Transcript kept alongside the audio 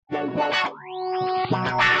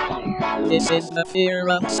This is the fear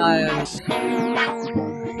of science.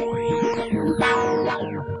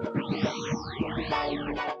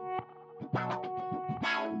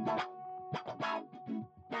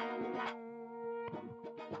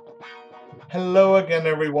 Hello again,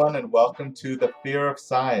 everyone, and welcome to The Fear of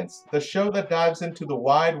Science, the show that dives into the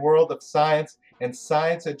wide world of science and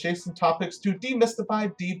science-adjacent topics to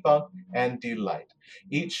demystify, debunk, and delight.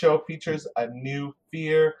 Each show features a new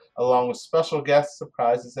fear, along with special guests,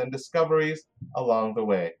 surprises, and discoveries along the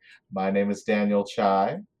way. My name is Daniel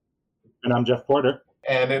Chai. And I'm Jeff Porter.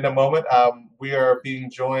 And in a moment, we are being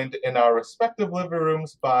joined in our respective living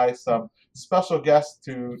rooms by some special guests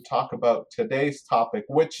to talk about today's topic,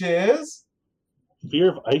 which is... fear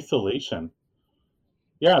of isolation.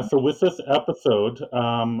 Yeah, so with this episode,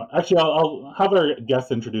 actually, I'll have our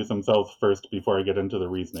guests introduce themselves first before I get into the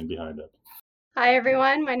reasoning behind it. Hi,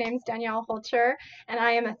 everyone. My name is Danielle Holtjer, and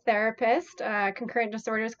I am a therapist, concurrent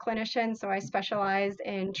disorders clinician, so I specialize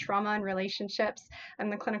in trauma and relationships.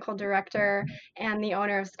 I'm the clinical director and the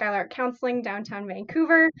owner of Skylark Counselling, downtown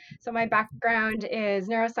Vancouver. So my background is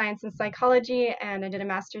neuroscience and psychology, and I did a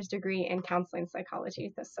master's degree in counseling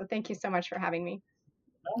psychology. So thank you so much for having me.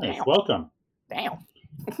 Nice, Damn. welcome. Damn.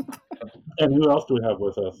 And who else do we have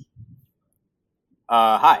with us?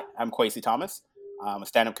 Hi, I'm Kwasi Thomas. I'm a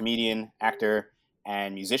stand-up comedian, actor,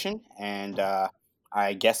 and musician. And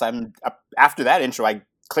I guess I'm, after that intro, I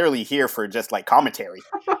clearly here for just like commentary.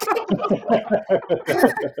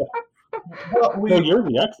 Well, No, you're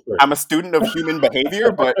the expert. I'm a student of human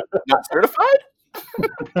behavior, but not certified.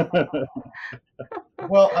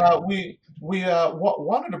 Well, we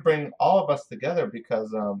wanted to bring all of us together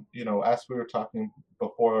because, as we were talking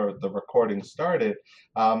before the recording started,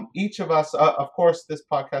 each of us, of course, this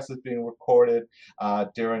podcast is being recorded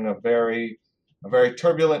during a very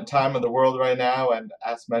turbulent time in the world right now. And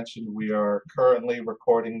as mentioned, we are currently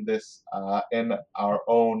recording this in our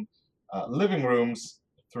own living rooms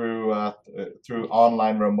through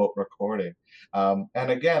online remote recording.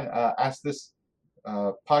 And again, as this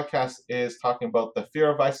podcast is talking about the fear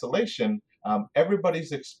of isolation,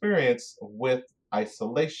 everybody's experience with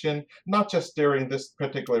isolation, not just during this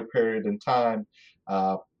particular period in time,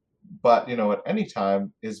 but at any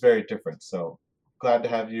time, is very different. So glad to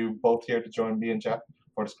have you both here to join me and Jeff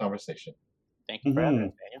for this conversation. Thank you for having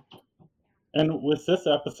us, Daniel. And with this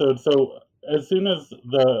episode, so as soon as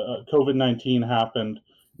the COVID-19 happened,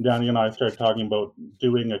 Danny and I started talking about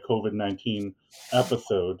doing a COVID-19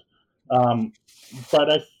 episode.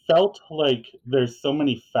 But I felt like there's so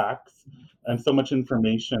many facts and so much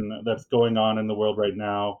information that's going on in the world right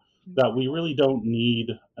now that we really don't need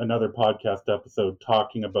another podcast episode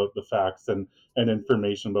talking about the facts and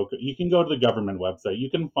information about. You can go to the government website. You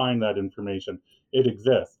can find that information. It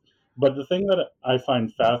exists. But the thing that I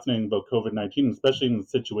find fascinating about COVID-19, especially in the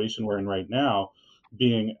situation we're in right now,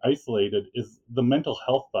 being isolated, is the mental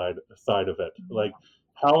health side of it. Like,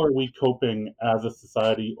 how are we coping as a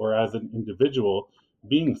society or as an individual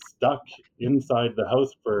being stuck inside the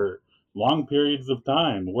house for long periods of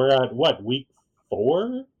time? We're at what, week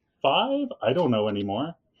 4, 5? I don't know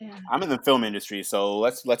anymore. Yeah. I'm in the film industry, so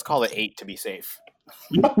let's call it 8 to be safe.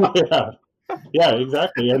 Yeah,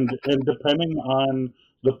 exactly. And depending on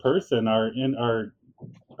the person, our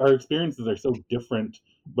experiences are so different,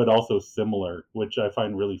 but also similar, which I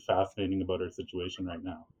find really fascinating about our situation right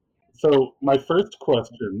now. So my first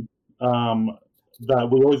question that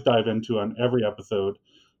we always dive into on every episode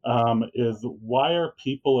is, why are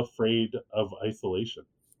people afraid of isolation?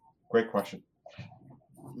 Great question.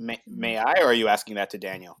 May I, or are you asking that to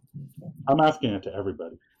Daniel? I'm asking it to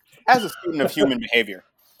everybody. As a student of human behavior,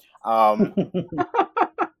 I'm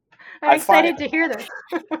excited to hear this.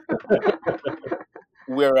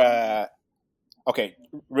 we're okay.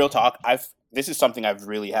 Real talk. This is something I've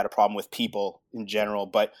really had a problem with people in general,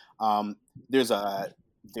 but there's a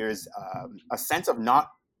sense of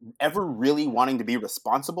not ever really wanting to be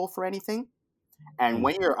responsible for anything. And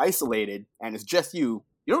when you're isolated and it's just you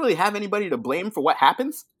don't really have anybody to blame for what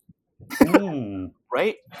happens,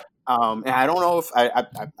 right? And I don't know if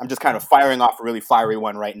I'm just kind of firing off a really fiery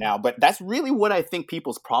one right now, but that's really what I think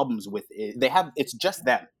people's problems with it. It's just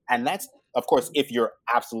them. And that's, of course, if you're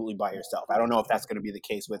absolutely by yourself. I don't know if that's going to be the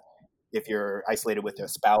case if you're isolated with your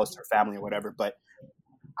spouse or family or whatever, but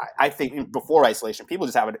I think before isolation, people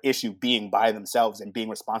just have an issue being by themselves and being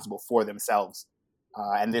responsible for themselves.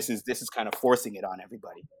 And this is kind of forcing it on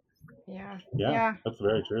everybody. Yeah. That's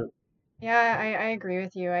very true. Yeah, I agree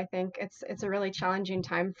with you. I think it's a really challenging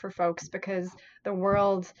time for folks because the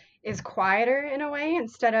world is quieter in a way.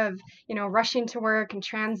 Instead of, rushing to work and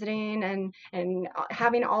transiting and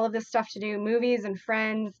having all of this stuff to do, movies and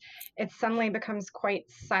friends, it suddenly becomes quite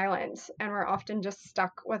silent, and we're often just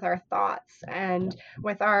stuck with our thoughts and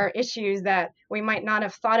with our issues that we might not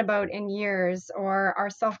have thought about in years, or our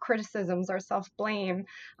self-criticisms, our self-blame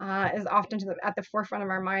is often at the forefront of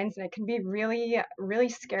our minds, and it can be really, really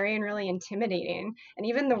scary and really intimidating. And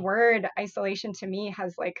even the word isolation to me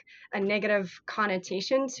has like a negative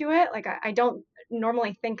connotation to it. Like I don't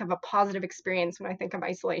normally think of a positive experience when I think of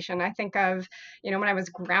isolation. I think of, when I was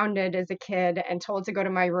grounded as a kid and told to go to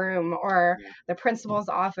my room, or the principal's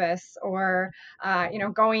office, or,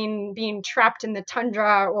 being trapped in the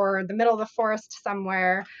tundra or the middle of the forest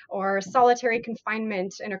somewhere, or solitary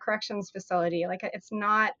confinement in a corrections facility. Like it's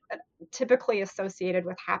not typically associated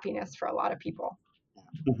with happiness for a lot of people.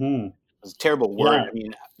 Mm-hmm. It's a terrible word. Yeah. I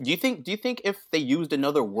mean, do you think if they used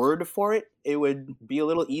another word for it, it would be a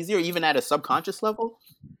little easier, even at a subconscious level?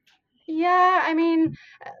 Yeah, I mean,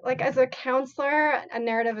 like as a counselor, a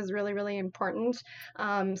narrative is really, really important.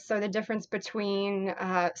 So the difference between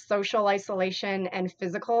social isolation and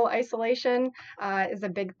physical isolation is a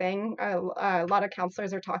big thing. A lot of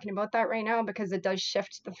counselors are talking about that right now because it does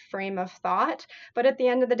shift the frame of thought. But at the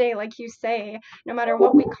end of the day, like you say, no matter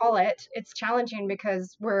what we call it, it's challenging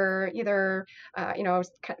because we're either,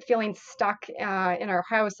 feeling stuck in our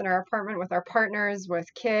house, in our apartment, with our partners,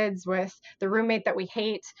 with kids, with the roommate that we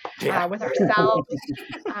hate. With ourselves,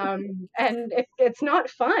 and it's not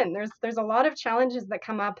fun. There's a lot of challenges that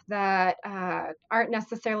come up that aren't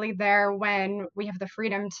necessarily there when we have the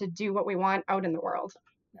freedom to do what we want out in the world.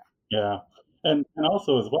 Yeah. And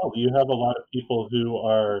also as well, you have a lot of people who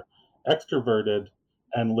are extroverted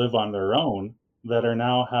and live on their own that are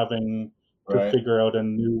now having to Right. figure out a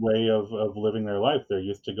new way of living their life. They're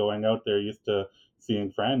used to going out, they're used to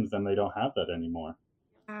seeing friends, and they don't have that anymore.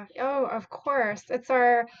 Oh, of course.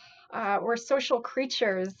 We're social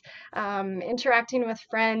creatures. Interacting with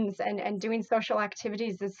friends and doing social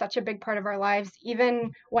activities is such a big part of our lives,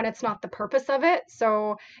 even when it's not the purpose of it.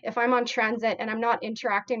 So if I'm on transit and I'm not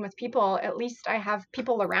interacting with people, at least I have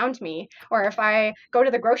people around me. Or if I go to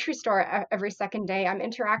the grocery store every second day, I'm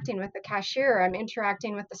interacting with the cashier. I'm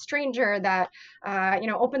interacting with the stranger that,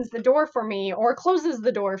 opens the door for me or closes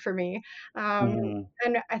the door for me. Mm-hmm.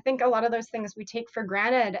 And I think a lot of those things we take for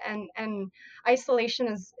granted, and isolation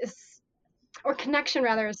is or connection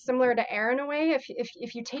rather, is similar to air in a way.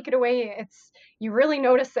 If you take it away, you really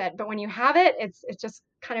notice it, but when you have it, it's just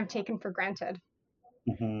kind of taken for granted.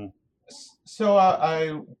 Mm-hmm. So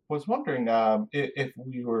I was wondering if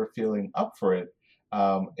we were feeling up for it,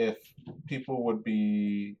 if people would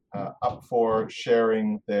be up for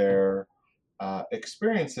sharing their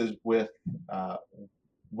experiences with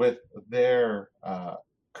their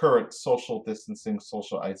current social distancing,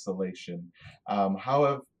 social isolation.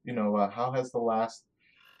 How has the last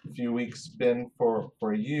few weeks been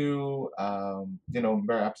for you?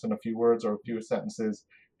 Perhaps in a few words or a few sentences,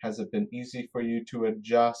 has it been easy for you to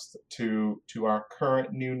adjust to our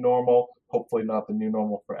current new normal? Hopefully not the new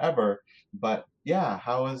normal forever, but yeah,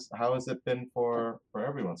 how has it been for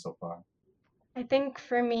everyone so far? I think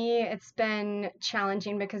for me, it's been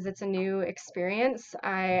challenging because it's a new experience.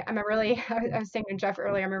 I'm a really, I was saying to Jeff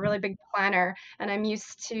earlier, I'm a really big planner, and I'm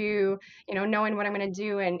used to, knowing what I'm going to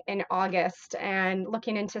do in August and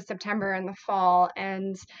looking into September and the fall,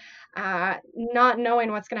 and not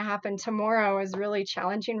knowing what's going to happen tomorrow is really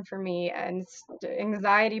challenging for me and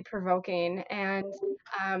anxiety provoking. And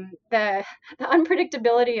the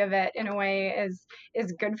unpredictability of it in a way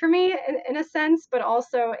is good for me in a sense, but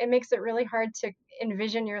also it makes it really hard to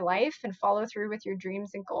envision your life and follow through with your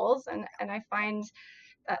dreams and goals. And I find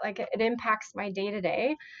that like it impacts my day to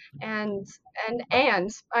day. And I'm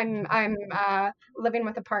living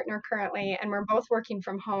with a partner currently, and we're both working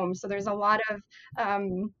from home. So there's a lot of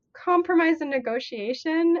compromise and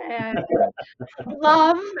negotiation and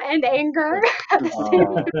love and anger at the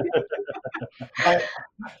same Uh,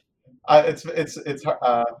 I,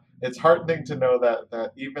 it's heartening to know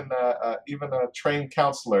that even a trained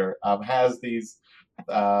counselor has these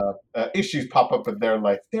issues pop up in their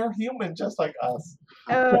life. They're human just like us.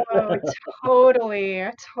 Oh,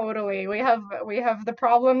 totally. We have the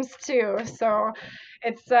problems too. So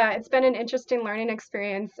it's been an interesting learning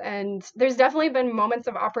experience, and there's definitely been moments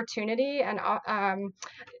of opportunity and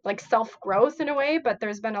like self-growth in a way, but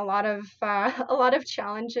there's been a lot of a lot of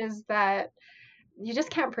challenges that you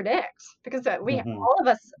just can't predict because Mm-hmm. all of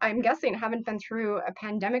us, I'm guessing, haven't been through a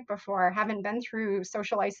pandemic before, haven't been through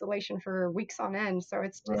social isolation for weeks on end, so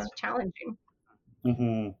it's Right. just challenging.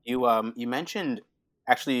 Mm-hmm. You mentioned,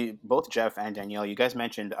 actually, both Jeff and Danielle, you guys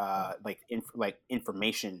mentioned like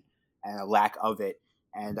information and a lack of it.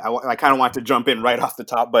 And I kind of want to jump in right off the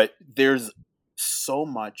top, but there's so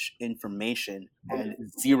much information and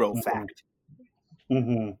zero fact.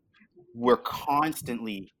 Mm-hmm. We're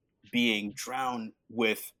constantly being drowned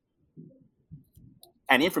with,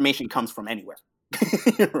 and information comes from anywhere,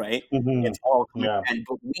 right? Mm-hmm. It's all coming, Yeah.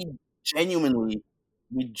 but we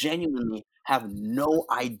genuinely have no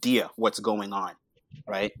idea what's going on,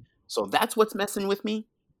 right? So that's what's messing with me.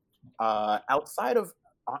 Outside of,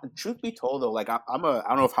 truth be told, though, like I don't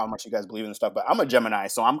know how much you guys believe in this stuff, but I'm a Gemini,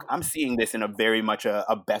 so I'm seeing this in a very much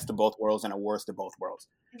a best of both worlds and a worst of both worlds,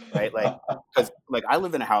 right? Like, because like I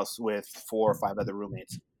live in a house with 4 or 5 other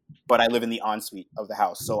roommates, but I live in the ensuite of the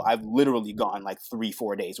house, so I've literally gone like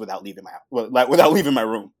 3-4 days without leaving my without leaving my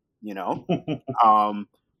room, you know.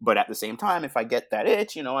 But at the same time, if I get that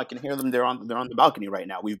itch, I can hear them. They're on the balcony right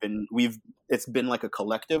now. It's been like a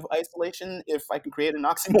collective isolation, if I can create an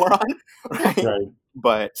oxymoron, right? Right.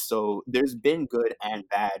 But so there's been good and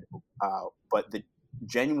bad, but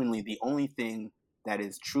genuinely the only thing that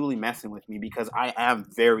is truly messing with me, because I am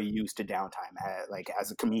very used to downtime, like as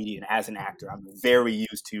a comedian, as an actor, I'm very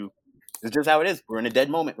used to. It's just how it is. We're in a dead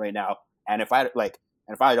moment right now, and if I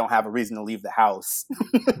don't have a reason to leave the house,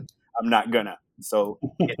 I'm not gonna. So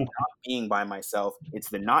it's not being by myself. It's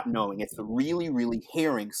the not knowing. It's the really, really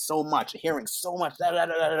hearing so much, da, da, da,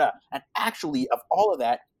 da, da, and actually of all of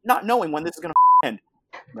that, not knowing when this is gonna end,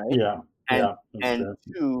 right? Yeah. And That's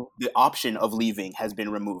true. 2, the option of leaving has been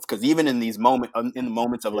removed, because even in these in the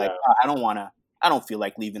moments of like, I don't feel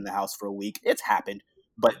like leaving the house for a week. It's happened,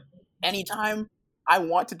 but anytime I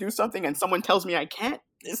want to do something and someone tells me I can't,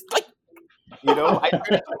 it's like, I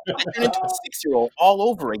turn into a 6-year-old all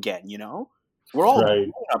over again. We're all Right.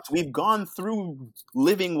 grown-ups. We've gone through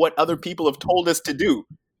living what other people have told us to do.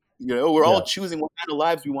 We're all choosing what kind of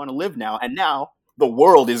lives we want to live now, and now the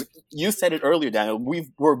world is. You said it earlier, Daniel.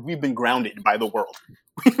 We've been grounded by the world.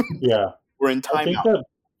 Yeah. We're in I think timeout.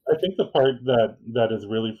 the part that is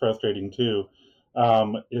really frustrating too,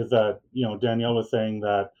 is that Danielle was saying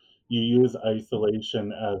that you use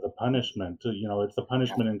isolation as a punishment. It's a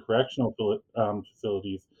punishment in correctional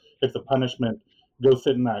facilities. It's a punishment. Go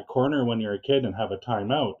sit in that corner when you're a kid and have a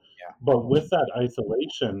timeout. Yeah. But with that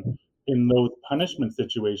isolation in those punishment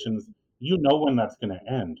situations, when that's going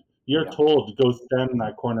to end. You're told to go stand in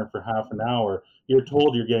that corner for half an hour. You're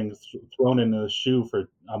told you're getting thrown into the shoe for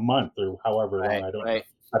a month or however long.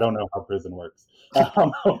 I don't know how prison works.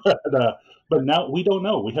 But now we don't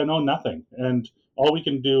know. We know nothing. And all we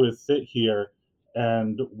can do is sit here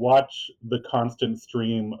and watch the constant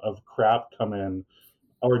stream of crap come in.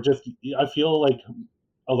 Or just, I feel like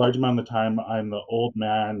a large amount of the time I'm the old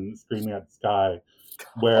man screaming at the sky,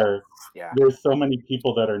 where there's so many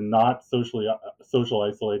people that are not social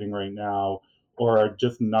isolating right now, or are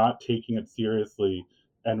just not taking it seriously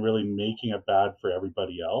and really making it bad for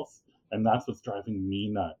everybody else. And that's what's driving me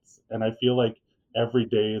nuts. And I feel like every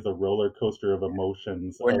day is a roller coaster of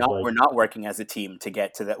emotions. We're not working as a team to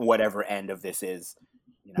get to whatever end of this is.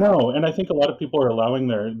 No, and I think a lot of people are allowing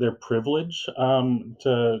their privilege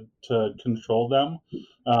to control them,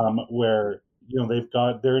 where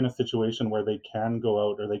they're in a situation where they can go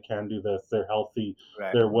out or they can do this. They're healthy,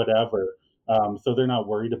 they're whatever. So they're not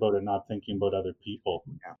worried about it, not thinking about other people.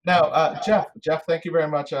 Now, Jeff, thank you very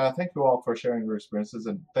much. Thank you all for sharing your experiences,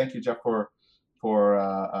 and thank you, Jeff, for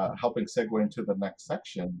helping segue into the next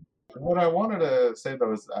section. What I wanted to say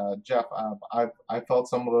though is, Jeff, I felt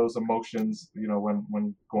some of those emotions,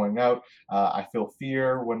 when going out. I feel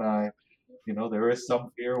fear when there is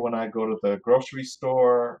some fear when I go to the grocery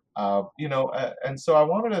store, and so I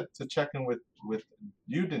wanted to check in with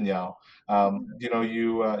you, Danielle.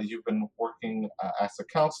 You've been working as a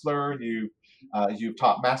counselor. You've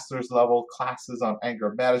taught master's level classes on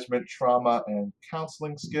anger management, trauma, and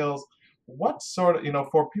counseling skills. What sort of,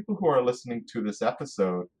 for people who are listening to this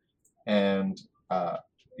episode and,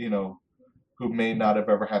 who may not have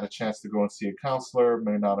ever had a chance to go and see a counselor,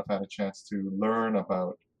 may not have had a chance to learn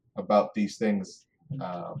about these things,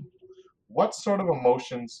 what sort of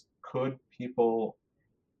emotions could people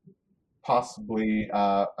possibly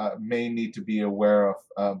may need to be aware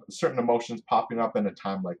of, certain emotions popping up in a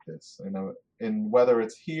time like this, in whether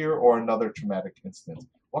it's here or another traumatic instance?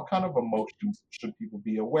 What kind of emotions should people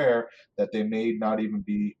be aware that they may not even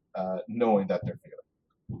be knowing that they're feeling?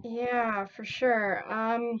 Yeah, for sure.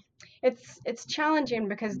 It's challenging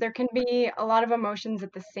because there can be a lot of emotions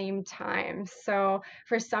at the same time. So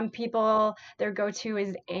for some people, their go-to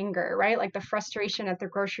is anger, right? Like the frustration at the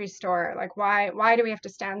grocery store. Like why do we have to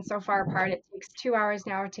stand so far apart? It takes 2 hours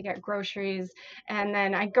now to get groceries, and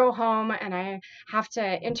then I go home and I have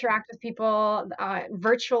to interact with people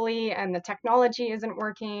virtually, and the technology isn't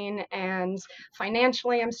working, and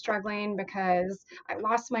financially I'm struggling because I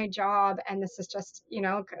lost my job, and this is just,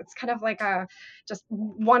 it's kind of like a just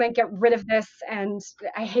want to get rid of this, and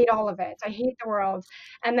I hate all of it. I hate the world.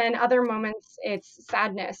 And then other moments, it's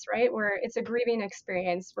sadness, right? Where it's a grieving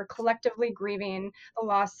experience. We're collectively grieving the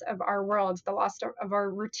loss of our world, the loss of our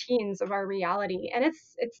routines, of our reality. And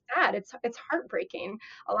it's sad. It's heartbreaking.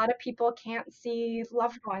 A lot of people can't see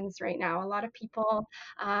loved ones right now. A lot of people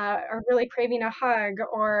are really craving a hug,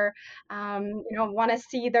 or want to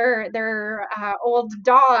see their old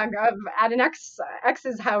dog at an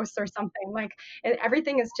ex's house or something. Like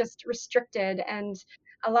everything is just restricted, and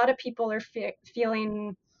a lot of people are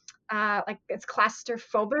feeling like it's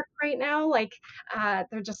claustrophobic right now. Like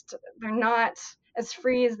they're not as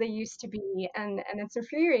free as they used to be, and it's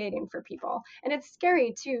infuriating for people, and it's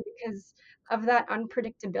scary too because of that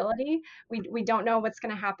unpredictability. We don't know what's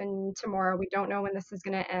going to happen tomorrow. We don't know when this is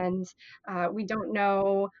going to end. We don't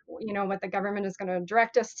know, what the government is going to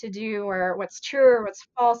direct us to do, or what's true or what's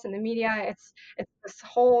false in the media. It's this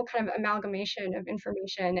whole kind of amalgamation of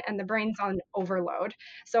information, and the brain's on overload.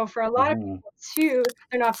 So for a lot of Hmm. people too,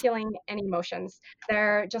 they're not feeling any emotions.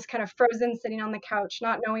 They're just kind of frozen, sitting on the couch,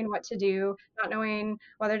 not knowing what to do, not knowing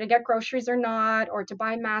whether to get groceries or not, or to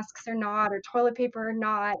buy masks or not, or toilet paper or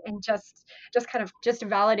not, and just kind of just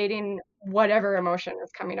validating whatever emotion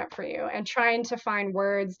is coming up for you and trying to find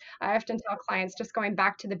words. I often tell clients just going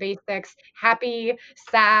back to the basics: happy,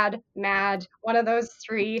 sad, mad, one of those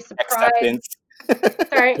three, surprised. Acceptance.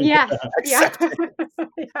 Sorry, yes, yeah. Acceptance.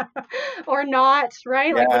 Yeah. Or not,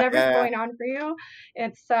 right? Like Yeah, whatever's yeah. going on for you,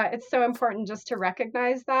 it's so important just to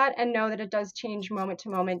recognize that and know that it does change moment to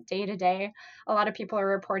moment, day to day. A lot of people are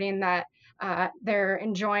reporting that they're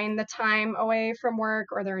enjoying the time away from work,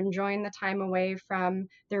 or they're enjoying the time away from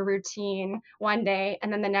their routine one day,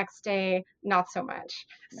 and then the next day not so much.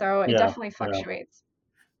 So it Yeah, definitely yeah. fluctuates.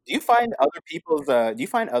 Do you find other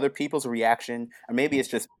people's reaction, or maybe it's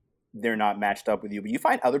just they're not matched up with you, but you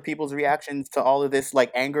find other people's reactions to all of this like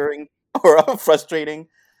angering or frustrating,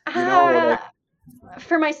 or Uh, like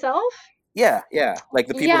for myself, yeah, like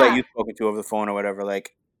the people that yeah. you've spoken to over the phone or whatever,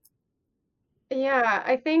 like Yeah,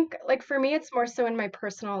 I think like for me, it's more so in my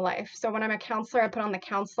personal life. So when I'm a counselor, I put on the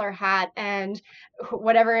counselor hat, and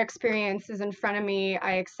whatever experience is in front of me,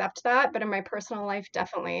 I accept that. But in my personal life,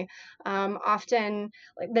 definitely. Often,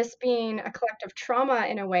 like this being a collective trauma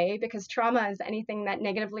in a way, because trauma is anything that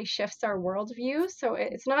negatively shifts our worldview. So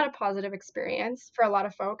it's not a positive experience for a lot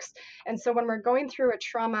of folks. And so when we're going through a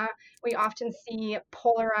trauma, we often see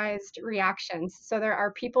polarized reactions. So there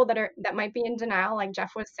are people that might be in denial, like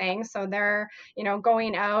Jeff was saying. So they're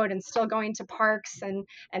going out and still going to parks, and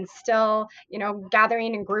still,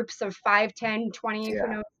 gathering in groups of 5, 10, 20, who yeah,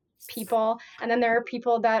 knows, people. And then there are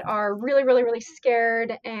people that are really, really, really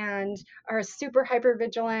scared and are super hyper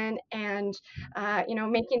vigilant, and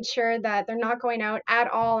making sure that they're not going out at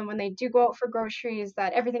all, and when they do go out for groceries,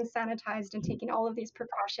 that everything's sanitized and taking all of these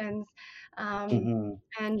precautions. um, Hmm.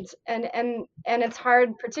 and it's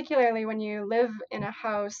hard, particularly when you live in a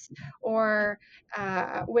house, or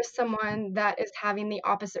with someone that is having the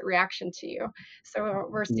opposite reaction to you. So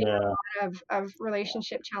we're seeing Yeah. a lot of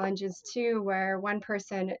relationship challenges too, where one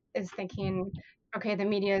person is thinking, okay, the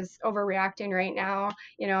media is overreacting right now,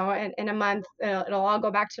 in a month it'll all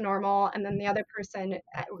go back to normal, and then the other person,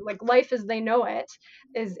 like life as they know it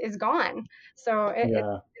is gone. So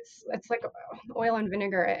Yeah. it's like oil and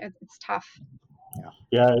vinegar. It's tough.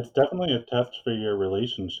 Yeah, it's definitely a test for your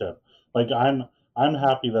relationship. Like I'm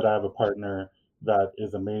happy that I have a partner that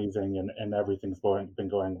is amazing, and everything's been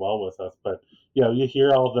going well with us. But you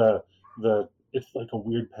hear all the it's like a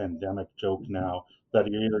weird pandemic joke now that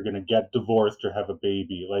you're either gonna get divorced or have a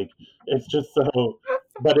baby. Like it's just so,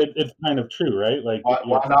 but it's kind of true, right? Like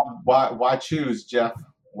Why not? Why choose, Jeff?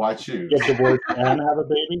 Why choose? get divorced and have a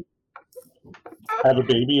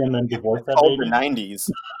baby and then divorce that called the baby. '90s.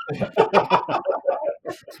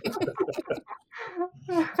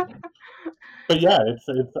 But yeah, it's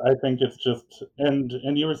I think it's just, and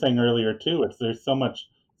you were saying earlier too, it's there's so much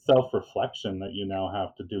self-reflection that you now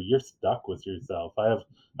have to do. You're stuck with yourself. I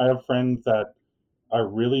have friends that are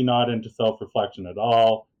really not into self-reflection at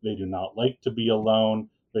all. They do not like to be alone.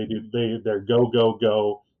 They're go go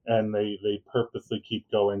go, and they purposely keep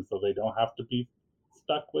going so they don't have to be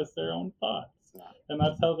stuck with their own thoughts. and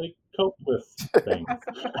that's how they cope with things.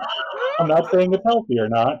 I'm not saying it's healthy or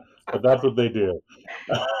not, but that's what they do.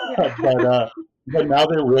 But now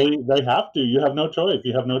they have to. You have no choice.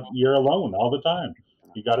 You're alone all the time.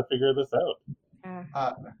 You got to figure this out.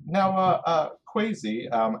 Now, Kwasi,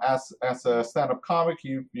 as a stand-up comic,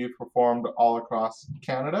 you've performed all across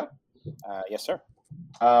Canada. Yes, sir.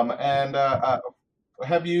 And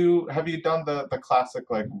have you done the classic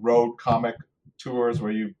like road comic tours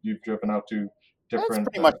where you've driven out to different? That's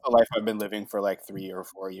pretty much the life I've been living for like 3 or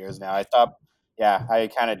 4 years now. I thought, I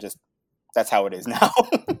kind of just that's how it is now.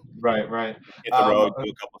 Right. Hit the road, do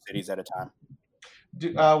a couple cities at a time.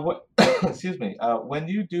 Excuse me. When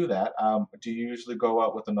you do that, do you usually go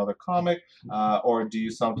out with another comic, or do you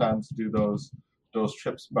sometimes do those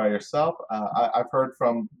trips by yourself? I've heard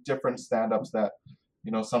from different stand-ups that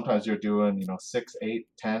sometimes you're doing 6, 8,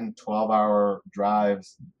 10, 12-hour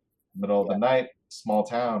drives, middle of the night, small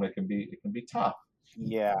town. It can be tough.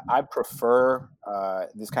 Yeah, I prefer.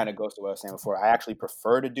 This kind of goes to what I was saying before. I actually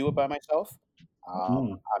prefer to do it by myself.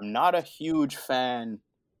 I'm not a huge fan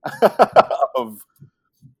of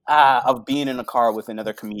being in a car with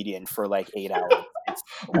another comedian for like 8 hours.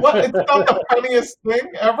 What? It's not the funniest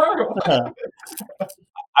thing ever.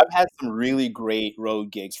 I've had some really great road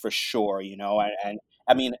gigs for sure, and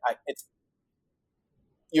I mean, it's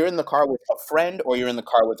you're in the car with a friend or you're in the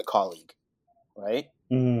car with a colleague, right?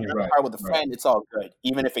 You're in the car with a friend, it's all good.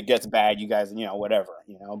 Even if it gets bad, you guys, whatever,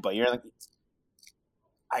 but you're like,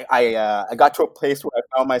 I got to a place where I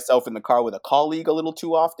found myself in the car with a colleague a little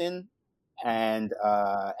too often. And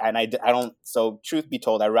I don't. So truth be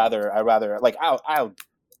told, I rather like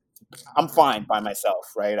I'm fine by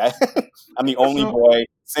myself, right? I'm the only boy,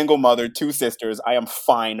 single mother, 2 sisters. I am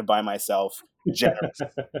fine by myself, generally.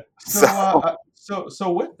 So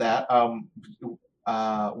with that,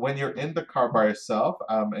 when you're in the car by yourself,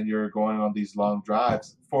 and you're going on these long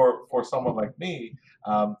drives, for someone like me,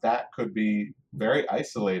 that could be very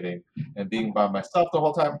isolating. And being by myself the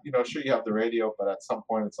whole time, sure you have the radio, but at some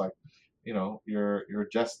point it's like, you're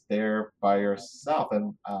just there by yourself.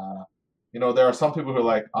 And there are some people who are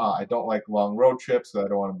like, I don't like long road trips, so I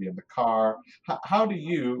don't want to be in the car. How do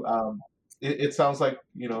you? It sounds like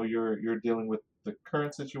you're dealing with the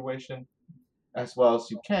current situation as well as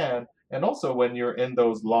you can, and also when you're in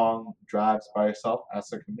those long drives by yourself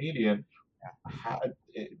as a comedian,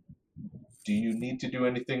 do you need to do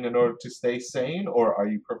anything in order to stay sane, or are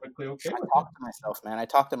you perfectly okay with it? I talk to myself, man. I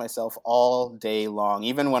talk to myself all day long,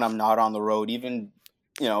 even when I'm not on the road, even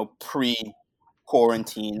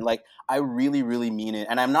pre-quarantine. Like, I really, really mean it.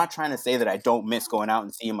 And I'm not trying to say that I don't miss going out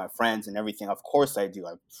and seeing my friends and everything. Of course I do.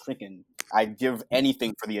 I give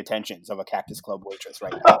anything for the attentions of a Cactus Club waitress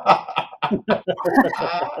right now.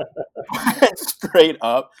 Straight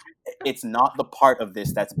up, it's not the part of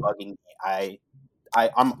this that's bugging me.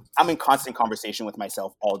 I'm in constant conversation with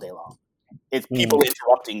myself all day long. It's people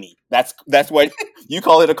interrupting me. That's what you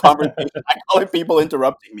call it, a conversation. I call it people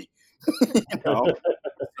interrupting me.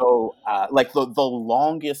 So like the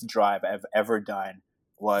longest drive I've ever done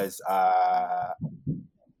was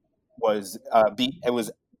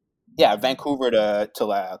Vancouver to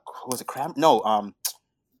was it Cram? No,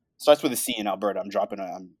 starts with a C in Alberta. I'm dropping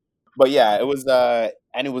but yeah, it was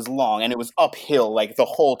and it was long and it was uphill like the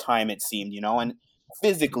whole time it seemed, and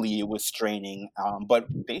physically it was straining. But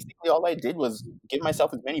basically all I did was give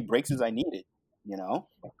myself as many breaks as I needed,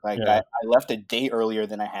 I left a day earlier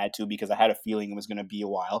than I had to because I had a feeling it was going to be a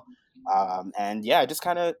while. And just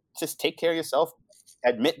kind of just take care of yourself,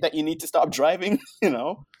 admit that you need to stop driving,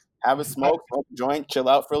 have a smoke a joint, chill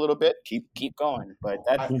out for a little bit, keep going. But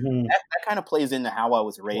that kind of plays into how I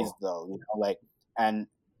was raised though, and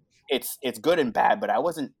it's good and bad, but I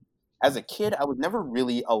wasn't, as a kid, I was never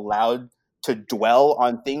really allowed to dwell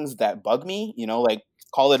on things that bug me,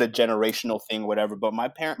 call it a generational thing, whatever. But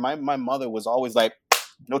my mother was always like,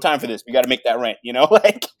 no time for this. We got to make that rent,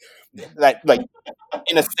 like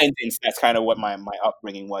in a sentence, that's kind of what my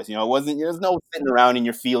upbringing was. It wasn't, there's no sitting around in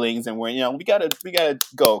your feelings and where, we gotta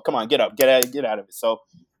go. Come on, get up, get out of it. So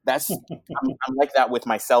that's, I'm like that with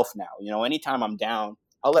myself now. Anytime I'm down,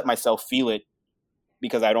 I'll let myself feel it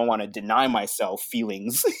because I don't want to deny myself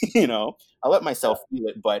feelings. I'll let myself feel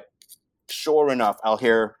it, but sure enough, I'll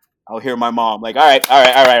hear my mom like, all right,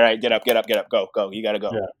 get up, go. You got to go.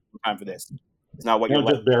 Yeah. No time for this. It's not what you'll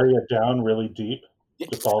you're just bury it down really deep.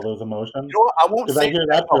 Just all those emotions. I won't say I hear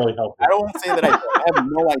that's really helpful. I don't say that I have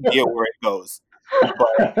no idea where it goes.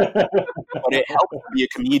 But it helps to be a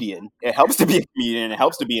comedian. It helps to be a comedian. It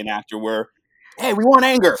helps to be an actor where, hey, we want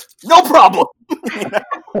anger. No problem.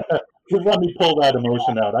 Just let me pull that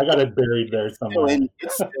emotion out. I got it buried there somewhere.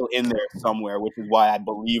 It's still in there somewhere, which is why I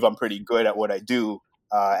believe I'm pretty good at what I do,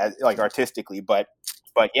 like artistically. But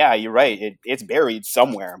yeah, you're right. It's buried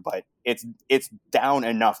somewhere, but it's down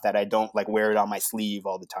enough that I don't like wear it on my sleeve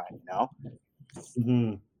all the time. You know,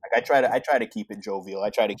 Mm-hmm. like I try to keep it jovial. I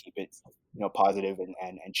try to keep it positive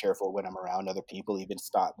and cheerful when I'm around other people, even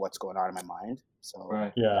stop what's going on in my mind. So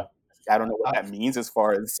Right. Yeah. I don't know what that means as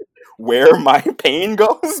far as where my pain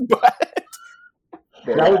goes, but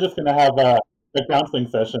Now we're just gonna have a counseling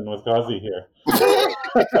session with Kwasi here.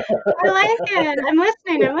 I like it. I'm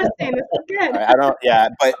listening. This is good. I don't. Yeah,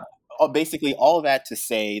 but basically all of that to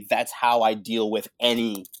say that's how I deal with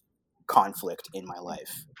any conflict in my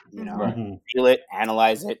life. Right. Mm-hmm. Feel it,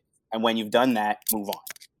 analyze it, and when you've done that, move on,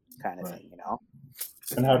 kind of thing.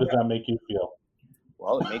 And how does that make you feel?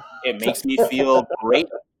 Well, it makes me feel great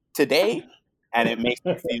today, and it makes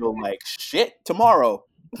me feel like shit tomorrow.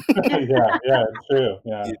 yeah, it's true.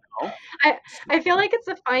 Yeah. You know? I feel like it's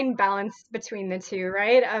a fine balance between the two,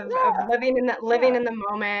 right? Of living in the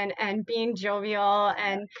moment and being jovial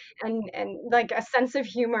and like a sense of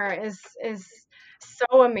humor is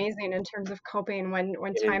so amazing in terms of coping when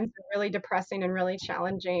times are really depressing and really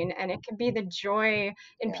challenging, and it can be the joy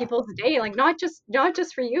in people's day, like not just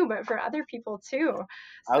for you but for other people too.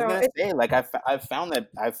 I was gonna say, like, I've found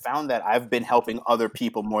that I've been helping other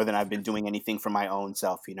people more than I've been doing anything for my own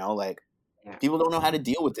self. Like, people don't know how to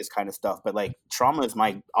deal with this kind of stuff, but like trauma is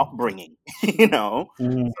my upbringing.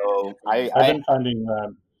 Mm-hmm. So I've been finding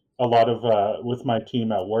a lot of with my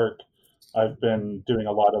team at work. I've been doing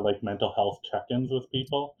a lot of like mental health check-ins with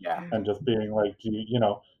people, and just being like,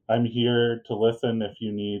 I'm here to listen if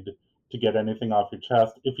you need to get anything off your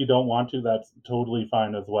chest. If you don't want to, that's totally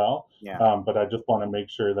fine as well. But I just want to make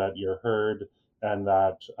sure that you're heard and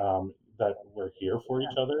that that we're here for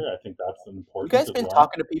each other. I think that's important. You guys been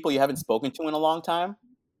talking to people you haven't spoken to in a long time?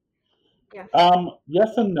 Yes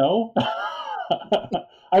and no.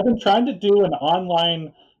 I've been trying to do an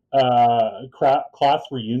online class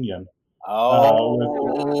reunion.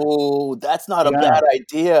 Oh, that's not a bad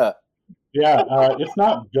idea. Yeah, it's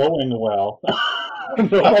not going well.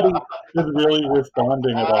 Nobody is really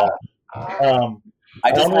responding at all.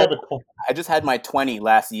 I just had my 20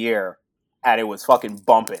 last year, and it was fucking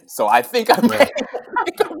bumping. So I think I'm ready.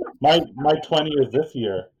 My 20 is this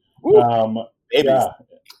year. Yeah,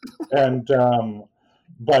 and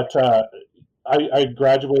but I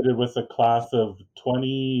graduated with a class of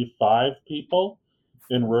 25 people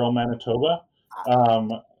in rural Manitoba.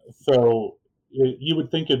 So you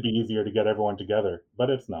would think it'd be easier to get everyone together, but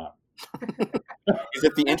it's not. Is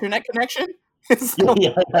it the internet connection?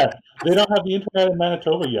 Yeah. They don't have the internet in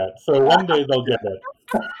Manitoba yet, so one day they'll get it.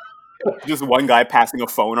 Just one guy passing a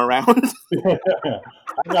phone around. I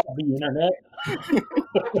got the internet.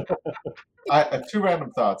 Two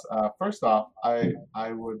random thoughts. First off,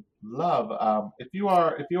 I would love if you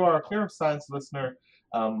are a Care of Science listener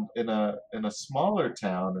in a smaller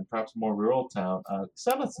town and perhaps more rural town,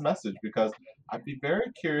 send us a message, because I'd be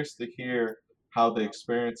very curious to hear how the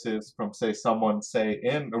experience is from someone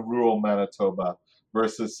in a rural Manitoba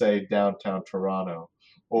versus downtown Toronto,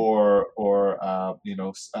 or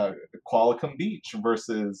Qualicum Beach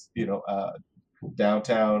versus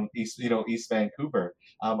downtown East Vancouver.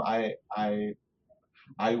 I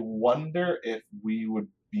wonder if we would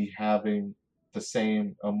be having the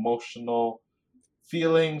same emotional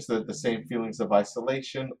feelings, the same feelings of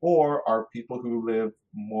isolation, or are people who live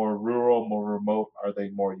more rural, more remote, are they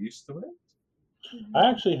more used to it? I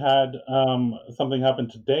actually had something happen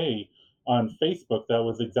today on Facebook that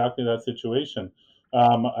was exactly that situation.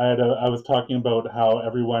 I was talking about how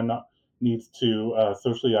everyone needs to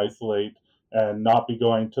socially isolate and not be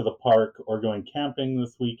going to the park or going camping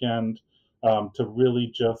this weekend, to really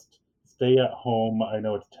just stay at home. I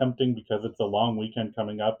know it's tempting because it's a long weekend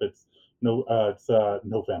coming up. It's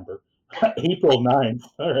November, April 9th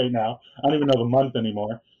right now. I don't even know the month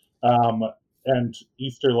anymore. And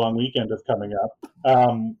Easter long weekend is coming up. So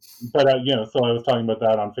I was talking about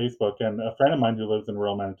that on Facebook, and a friend of mine who lives in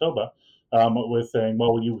rural Manitoba was saying,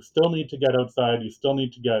 well, you still need to get outside, you still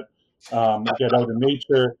need to get out in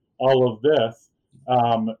nature, all of this.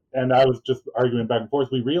 And I was just arguing back and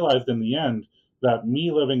forth. We realized in the end that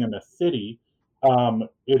me living in a city,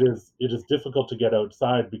 it is difficult to get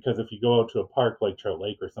outside, because if you go out to a park like Trout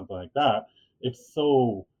Lake or something like that, it's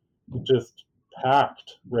so just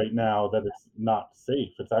packed right now that it's not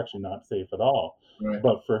safe. It's actually not safe at all. Right.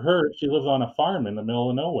 But for her, she lives on a farm in the middle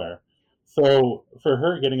of nowhere. So for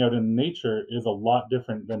her, getting out in nature is a lot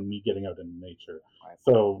different than me getting out in nature. Right.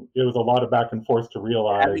 So it was a lot of back and forth to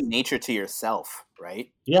realize. Having nature to yourself, right?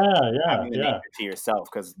 Yeah. Having the nature to yourself,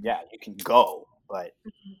 because you can go, but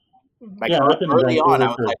like I've been in early on, I Vancouver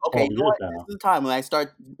was for like, okay, 12 you know years what? now. This is the time when I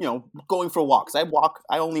start, going for walks. I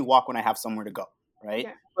only walk when I have somewhere to go, right?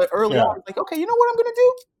 Yeah. But early on, I was like, okay, you know what I'm gonna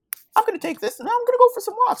do? I'm gonna take this and I'm gonna go for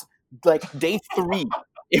some walks. Like day 3,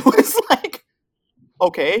 it was like,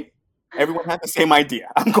 okay, everyone had the same idea.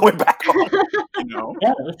 I'm going back home.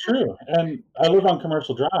 Yeah, it's true. And I live on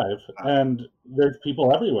Commercial Drive, and there's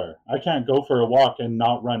people everywhere. I can't go for a walk and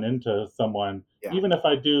not run into someone, even if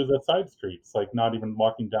I do the side streets, like not even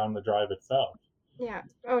walking down the drive itself. Yeah.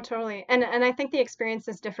 Oh, totally. And I think the experience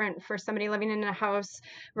is different for somebody living in a house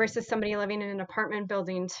versus somebody living in an apartment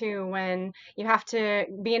building too, when you have to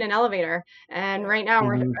be in an elevator. And right now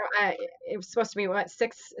we're it was supposed to be what,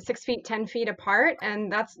 6 feet, 10 feet apart,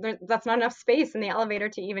 and that's not enough space in the elevator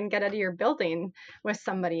to even get out of your building with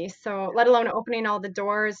somebody. So let alone opening all the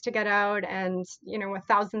doors to get out, and with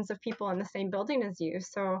thousands of people in the same building as you.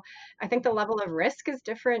 So I think the level of risk is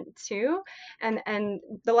different too, and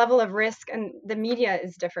the level of risk and the media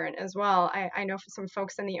is different as well. I know some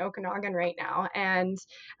folks in the Okanagan right now, and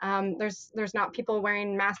there's not people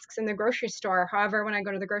wearing masks in the grocery store. However, when I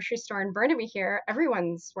go to the grocery store in Burnaby here,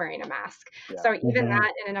 everyone's wearing a mask. So even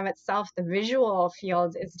that in and of itself, the visual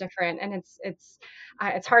field is different, and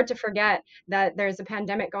it's hard to forget that there's a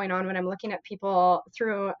pandemic going on when I'm looking at people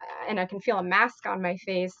through, and I can feel a mask on my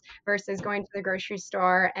face, versus going to the grocery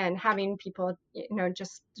store and having people,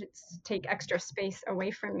 just take extra space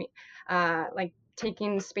away from me, like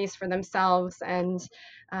taking space for themselves and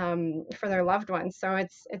for their loved ones. So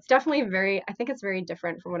it's definitely I think it's very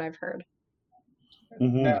different from what I've heard.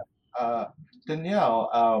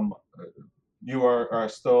 Danielle, you are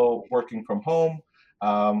still working from home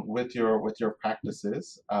with your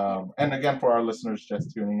practices. And again, for our listeners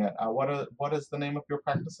just tuning in, what is the name of your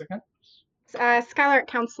practice again? Skylark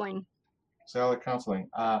Counselling. Skylark Counseling.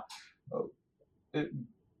 I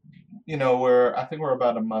think we're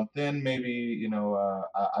about a month in. Maybe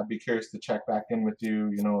I'd be curious to check back in with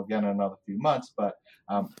you. Again, in another few months. But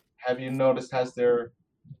have you noticed? Has there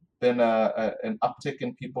been an uptick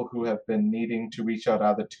in people who have been needing to reach out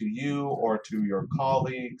either to you or to your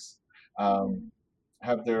colleagues?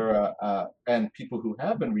 Have there and people who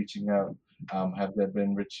have been reaching out, have they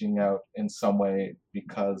been reaching out in some way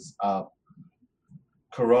because of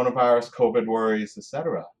coronavirus, COVID worries,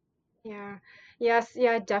 etc.? Yeah. Yes,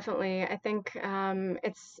 yeah, definitely. I think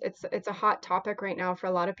it's a hot topic right now for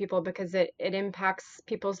a lot of people, because it impacts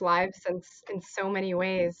people's lives in so many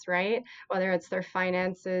ways, right? Whether it's their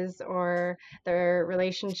finances or their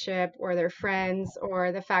relationship or their friends,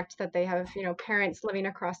 or the fact that they have, parents living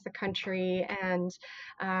across the country, and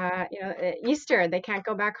Easter, they can't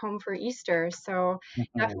go back home for Easter. So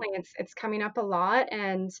definitely it's coming up a lot,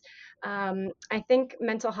 and I think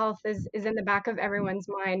mental health is in the back of everyone's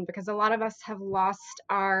mind, because a lot of us have lost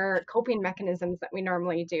our coping mechanisms that we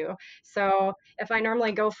normally do. So if I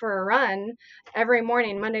normally go for a run every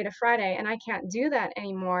morning, Monday to Friday, and I can't do that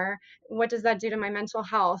anymore, what does that do to my mental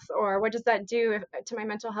health? Or what does that do to my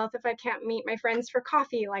mental health if I can't meet my friends for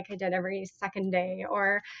coffee like I did every second day?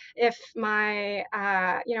 Or if my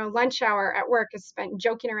lunch hour at work is spent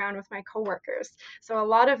joking around with my coworkers. So a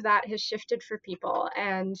lot of that has shifted for people,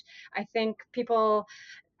 and I think people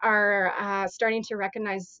are starting to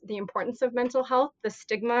recognize the importance of mental health. The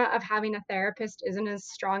stigma of having a therapist isn't as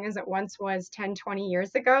strong as it once was 10, 20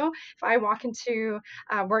 years ago. If I walk into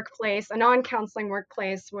a workplace, a non-counseling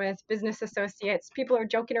workplace with business associates, people are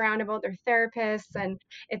joking around about their therapists, and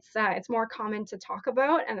it's more common to talk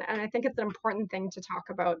about. And I think it's an important thing to talk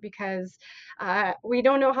about, because we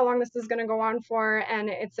don't know how long this is going to go on for, and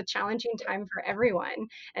it's a challenging time for everyone.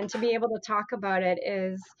 And to be able to talk about it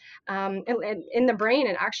is, in the brain,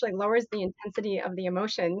 it actually lowers the intensity of the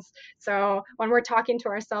emotions. So when we're talking to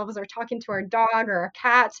ourselves or talking to our dog or a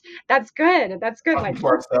cat, that's good. That's good. Talking Like to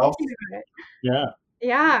ourselves. Yeah.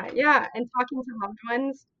 And talking to loved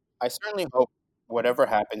ones. I certainly hope whatever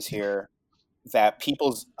happens here, that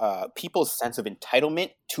people's sense of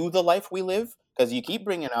entitlement to the life we live, because you keep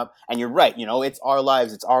bringing up, and you're right, it's our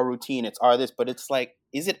lives, it's our routine, it's our this, but it's like,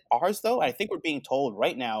 is it ours though? I think we're being told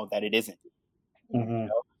right now that it isn't.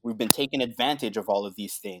 We've been taking advantage of all of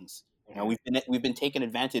these things. We've been taking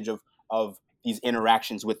advantage of these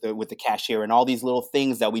interactions with the cashier and all these little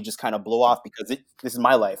things that we just kind of blow off because this is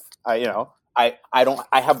my life. I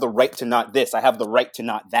have the right to not this. I have the right to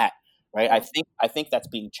not that. Right. I think that's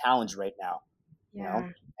being challenged right now. Yeah.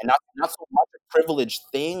 And not so much privilege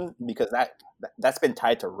thing, because that's been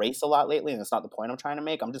tied to race a lot lately, and it's not the point I'm trying to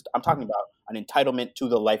make. I'm talking about an entitlement to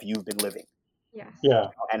the life you've been living. Yes. Yeah.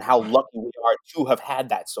 And how lucky we are to have had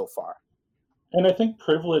that so far. And I think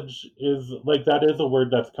privilege is like, that is a word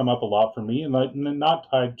that's come up a lot for me, and like not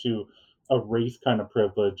tied to a race kind of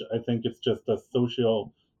privilege. I think it's just a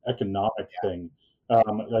social economic thing.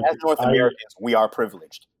 Like As North Americans, we are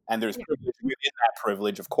privileged, and there's privilege within that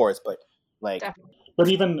privilege, of course. But like, Definitely. but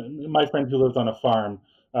even my friend who lives on a farm,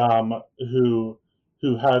 who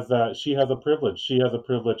has that, she has a privilege. She has a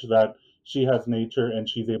privilege that she has nature and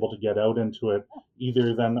she's able to get out into it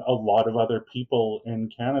either than a lot of other people in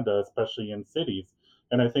Canada, especially in cities.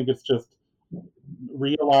 And I think it's just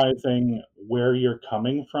realizing where you're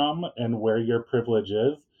coming from and where your privilege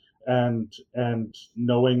is, and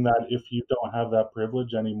knowing that if you don't have that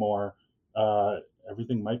privilege anymore,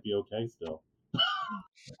 everything might be okay still.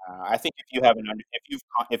 I think if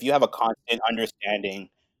you have a constant understanding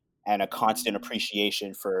and a constant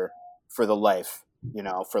appreciation for the life,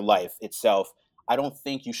 for life itself, I don't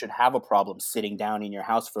think you should have a problem sitting down in your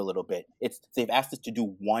house for a little bit. They've asked us to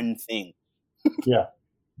do one thing. Yeah.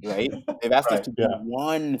 Right? They've asked us Right. to do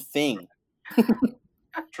one thing.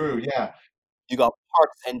 True. Yeah. You got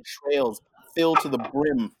parks and trails filled to the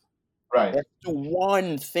brim. Right. Let's do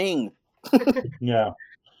one thing. Yeah.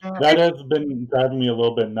 That has been driving me a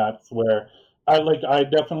little bit nuts, where I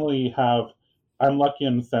definitely have, I'm lucky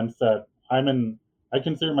in the sense that I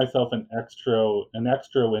consider myself an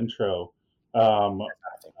extra intro.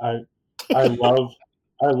 I I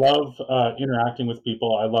love interacting with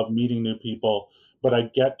people. I love meeting new people, but I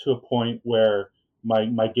get to a point where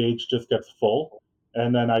my gauge just gets full,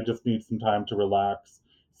 and then I just need some time to relax.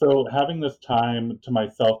 So having this time to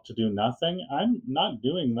myself to do nothing, I'm not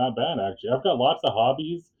doing that bad actually. I've got lots of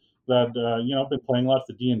hobbies that I've been playing lots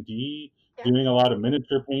of D&D, doing a lot of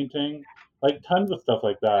miniature painting, like tons of stuff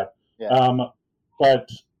like that. Yeah. But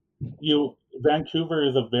Vancouver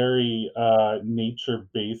is a very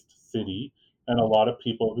nature-based city, and a lot of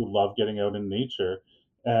people who love getting out in nature.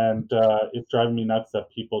 And it's driving me nuts that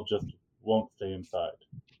people just won't stay inside.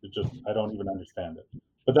 I don't even understand it.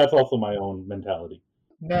 But that's also my own mentality.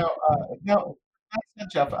 Now, like I said,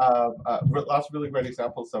 Jeff, lots of really great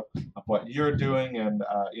examples of what you're doing, and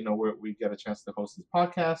we get a chance to host this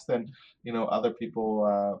podcast, and other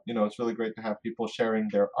people. It's really great to have people sharing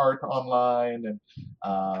their art online, and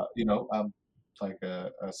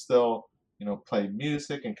still play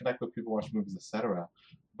music and connect with people, watch movies, etc.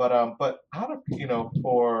 But out of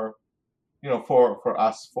for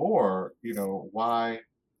us four,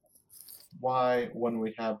 why when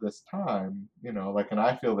we have this time, and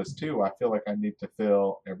I feel this too, I feel like I need to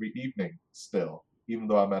fill every evening still, even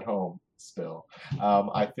though I'm at home still.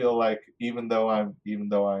 I feel like even though I'm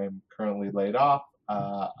currently laid off,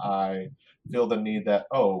 I feel the need that,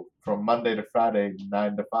 from Monday to Friday,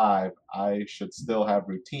 9 to 5, I should still have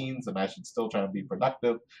routines and I should still try to be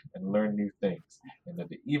productive and learn new things. And in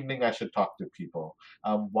the evening I should talk to people.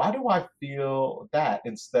 Why do I feel that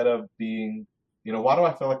instead of being why do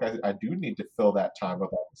I feel like I do need to fill that time with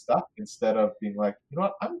all the stuff instead of being like,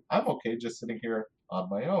 what, I'm okay just sitting here on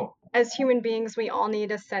my own. As human beings, we all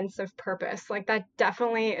need a sense of purpose. Like that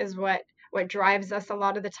definitely is what drives us a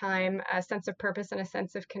lot of the time, a sense of purpose and a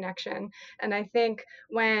sense of connection. And I think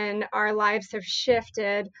when our lives have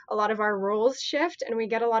shifted, a lot of our roles shift and we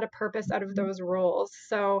get a lot of purpose out of those roles.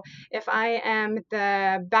 So if I am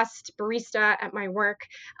the best barista at my work,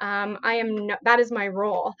 that is my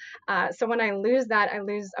role. So when I lose that, I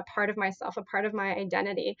lose a part of myself, a part of my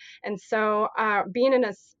identity. And so being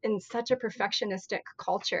in such a perfectionistic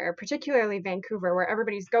culture, particularly Vancouver, where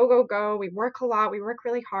everybody's go, go, go, we work a lot, we work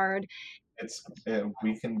really hard.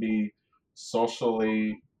 We can be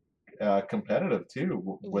socially competitive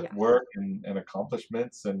too with Yes. work and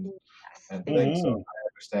accomplishments and things. So I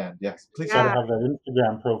understand. Yes, please. Gotta have that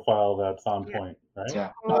Instagram profile that's on point, right?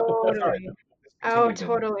 Yeah. Totally. Oh, Continue,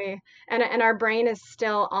 Danielle. totally. And our brain is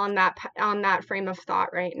still on that frame of thought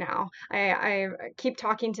right now. I keep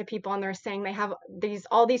talking to people and they're saying they have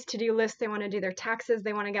all these to-do lists. They want to do their taxes.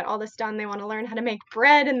 They want to get all this done. They want to learn how to make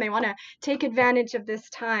bread and they want to take advantage of this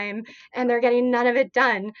time and they're getting none of it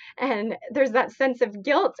done. And there's that sense of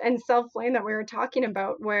guilt and self-blame that we were talking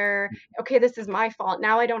about where, okay, this is my fault.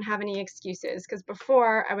 Now I don't have any excuses because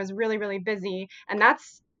before I was really, really busy and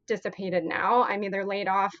that's dissipated now. I'm either laid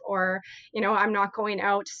off or I'm not going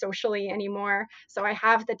out socially anymore. So I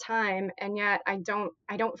have the time and yet I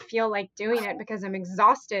don't feel like doing it because I'm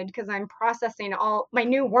exhausted because I'm processing all my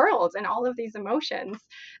new world and all of these emotions.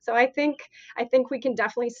 So I think we can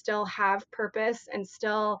definitely still have purpose and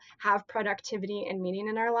still have productivity and meaning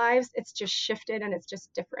in our lives. It's just shifted and it's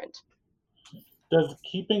just different. Does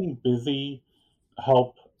keeping busy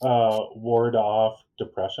help ward off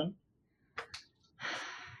depression?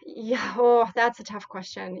 Yeah, oh, that's a tough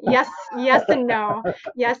question. Yes, yes and no.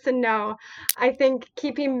 Yes and no. I think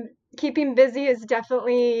keeping busy is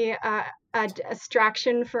definitely a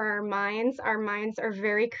distraction for our minds. Our minds are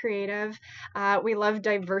very creative. We love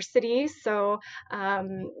diversity. So,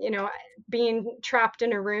 being trapped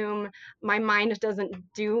in a room, my mind doesn't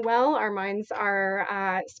do well. Our minds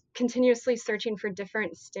are continuously searching for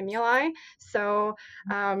different stimuli. So,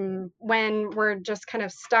 when we're just kind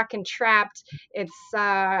of stuck and trapped,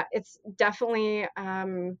 it's definitely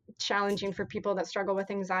challenging for people that struggle with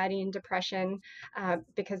anxiety and depression,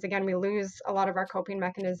 because again, we lose a lot of our coping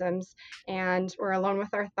mechanisms, and we're alone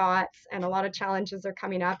with our thoughts, and a lot of challenges are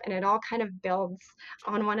coming up, and it all kind of builds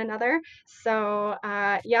on one another. So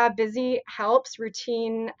yeah, busy helps,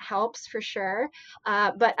 routine helps for sure,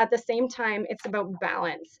 but at the same time, it's about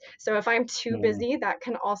balance. So if I'm too busy, that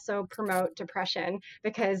can also promote depression,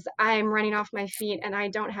 because I'm running off my feet and I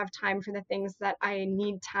don't have time for the things that I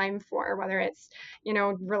need time for, whether it's,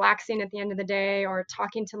 relaxing at the end of the day, or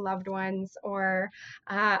talking to loved ones, or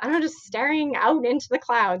I don't know, just staring out into the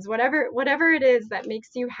clouds, whatever it is that makes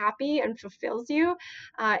you happy and fulfills you.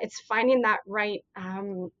 It's finding that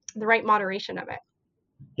the right moderation of it.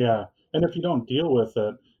 Yeah, and if you don't deal with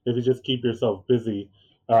it, if you just keep yourself busy,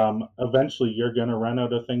 eventually you're going to run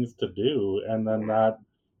out of things to do, and then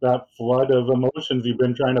that flood of emotions you've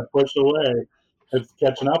been trying to push away, it's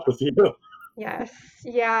catching up with you. Yes.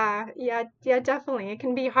 Yeah. Definitely. It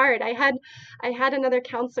can be hard. I had another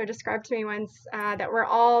counselor describe to me once that we're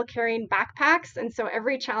all carrying backpacks, and so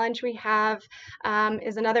every challenge we have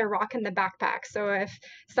is another rock in the backpack. So if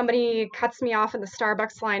somebody cuts me off in the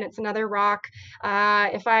Starbucks line, it's another rock.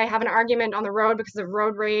 If I have an argument on the road because of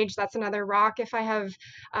road rage, that's another rock. If I have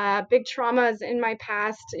big traumas in my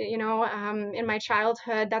past, in my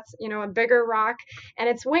childhood, that's a bigger rock, and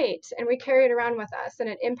it's weight, and we carry it around with us, and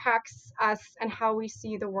it impacts us and how we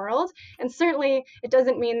see the world. And certainly it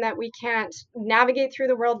doesn't mean that we can't navigate through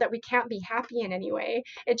the world, that we can't be happy in any way.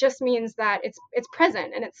 It just means that it's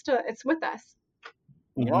present, and it's with us.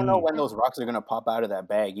 You don't know when those rocks are going to pop out of that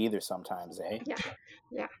bag either sometimes, eh?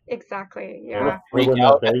 Yeah, exactly. Or Yeah. when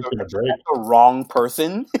that bag's going to break. The wrong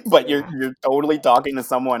person, but you're totally talking to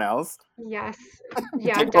someone else. Yes.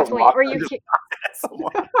 Yeah, definitely. Or you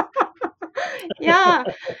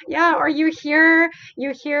yeah, or you hear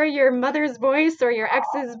your mother's voice, or your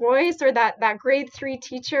ex's voice, or that grade 3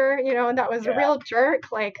 teacher, that was a real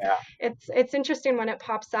jerk. Like, it's interesting when it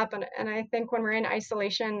pops up, and I think when we're in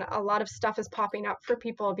isolation, a lot of stuff is popping up for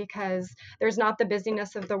people because there's not the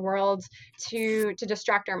busyness of the world to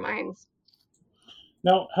distract our minds.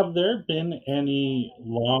 Now, have there been any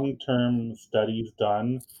long-term studies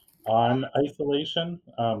done on isolation,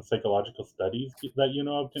 psychological studies that you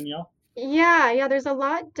know of, Danielle? Yeah, there's a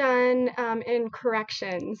lot done in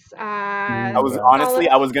corrections. I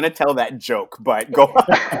was gonna tell that joke, but go on.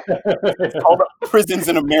 It's called Prisons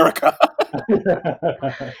in America.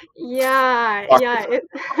 Yeah.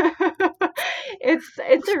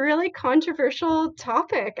 It's a really controversial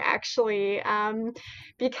topic, actually,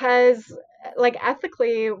 because, like,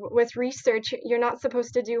 ethically, with research, you're not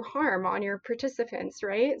supposed to do harm on your participants,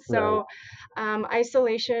 right? So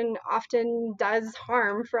isolation often does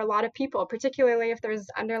harm for a lot of people, particularly if there's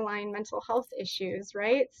underlying mental health issues,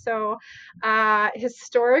 right? So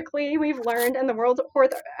historically, we've learned, and the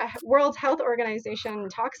World Health Organization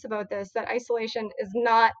talks about this, that isolation is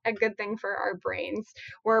not a good thing for our brains.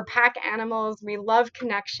 We're pack animals. We love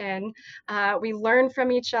connection. We learn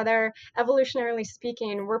from each other. Evolutionarily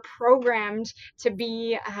speaking, we're programmed to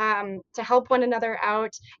be to help one another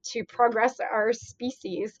out, to progress our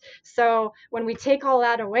species. So when we take all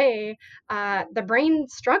that away, the brain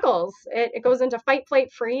struggles. It goes into fight,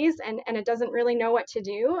 flight, freeze, and it doesn't really know what to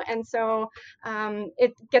do. And so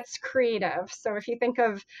it gets creative. So if you think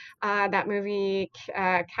of that movie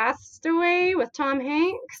Castaway with Tom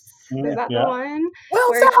Hanks, is that the one?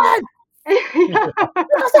 Wilson!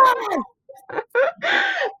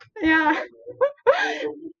 Yeah.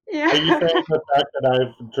 Are you saying the fact that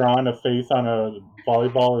I've drawn a face on a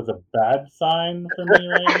volleyball is a bad sign for me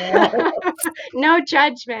right now? No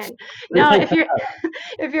judgment. No,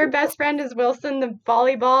 if your best friend is Wilson the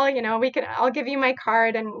volleyball, I'll give you my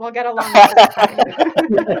card and we'll get along just fine.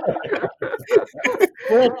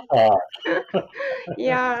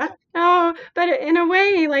 Yeah. Oh, But in a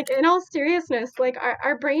way, like in all seriousness, like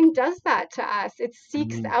our brain does that to us. It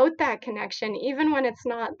seeks out that connection even when it's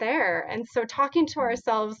not there. And so talking to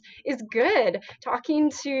ourselves is good.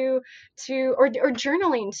 Talking to or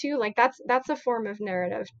journaling too, like that's a form of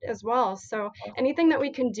narrative as well. So anything that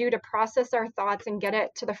we can do to process our thoughts and get it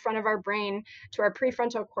to the front of our brain, to our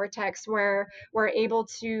prefrontal cortex, where we're able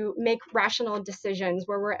to make rational decisions,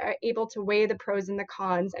 where we're able to weigh the pros and the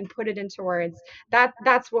cons and put it into words,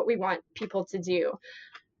 that's what we want people to do.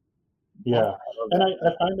 Yeah, and I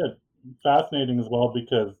find it fascinating as well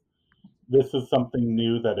because this is something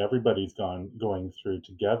new that everybody's going through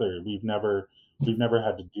together. We've never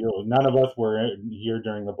had to deal. None of us were here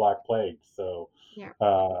during the Black Plague, so Yeah.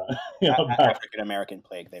 African American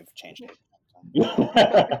plague. They've changed it.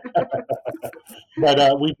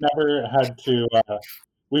 But we've never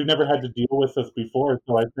had to deal with this before.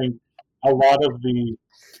 So I think a lot of the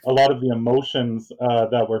emotions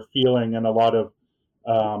that we're feeling and a lot of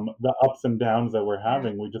the ups and downs that we're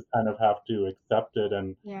having, we just kind of have to accept it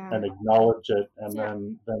and acknowledge it,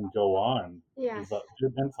 and then go on. Yes.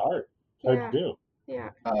 It's hard. It's hard to do. Yeah.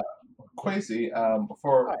 Kwasi,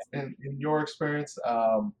 in your experience,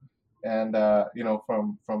 and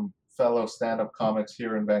from fellow stand-up comics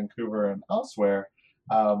here in Vancouver and elsewhere,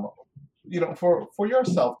 for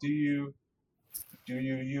yourself, do you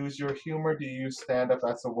use your humor? Do you use stand-up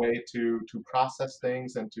as a way to process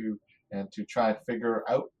things and to try and figure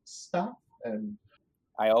out stuff? And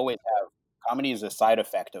I always have. Comedy is a side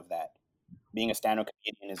effect of that. Being a stand-up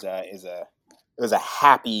comedian is a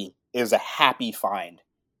happy find.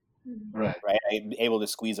 Right. I'm able to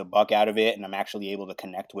squeeze a buck out of it, and I'm actually able to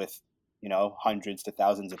connect with, hundreds to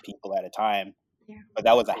thousands of people at a time. Yeah. But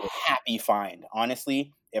that was a happy find.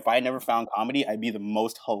 Honestly, if I never found comedy, I'd be the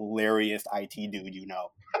most hilarious IT dude you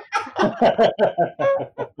know.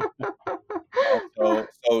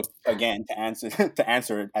 So again, to answer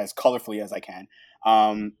it as colorfully as I can,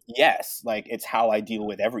 yes, like it's how I deal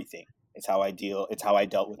with everything. It's how I dealt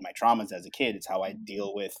with my traumas as a kid. It's how I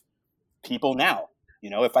deal with people now.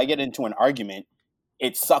 If I get into an argument,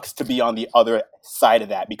 it sucks to be on the other side of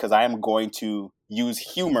that because I am going to use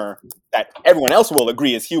humor that everyone else will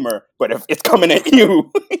agree is humor, but if it's coming at you,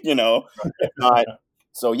 it's not.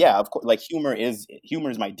 So yeah, of course, like humor is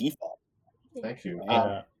my default. Thank you.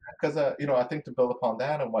 Yeah. Because I think to build upon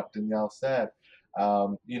that and what Danielle said,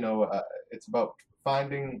 it's about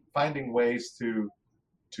finding ways to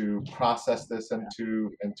process this and to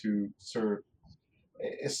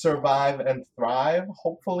survive and thrive.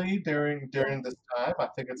 Hopefully during this time, I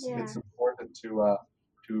think it's important to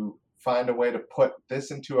find a way to put this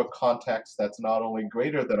into a context that's not only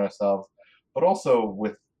greater than ourselves, but also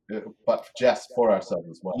but just for ourselves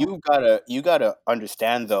as well. You gotta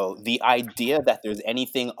understand though, the idea that there's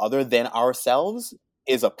anything other than ourselves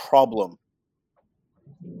is a problem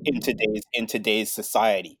in today's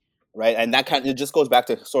society, right? And that it just goes back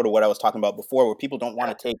to sort of what I was talking about before, where people don't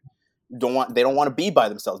want to be by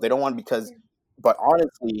themselves. They don't want but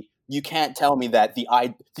honestly, you can't tell me that the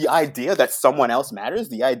idea that someone else matters,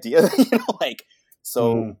 the idea that,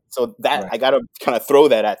 So that I gotta kind of throw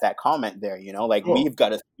that at that comment there, Cool. we've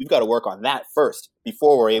got to work on that first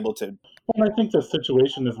before we're able to. And I think the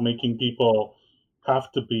situation is making people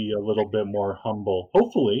have to be a little bit more humble.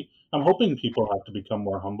 Hopefully, I'm hoping people have to become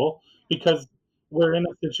more humble because we're in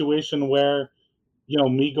a situation where,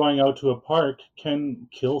 me going out to a park can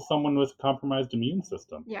kill someone with a compromised immune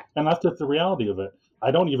system. Yeah. And that's just the reality of it.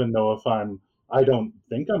 I don't even know I don't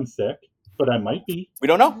think I'm sick, but I might be. We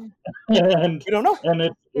don't know. And we don't know. And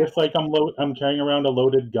it's like I'm carrying around a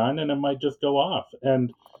loaded gun and it might just go off.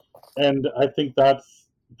 And I think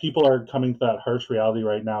people are coming to that harsh reality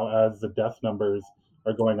right now as the death numbers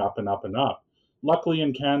are going up and up and up. Luckily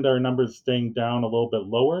in Canada, our numbers staying down a little bit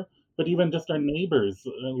lower, but even just our neighbors,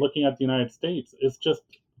 looking at the United States, it's just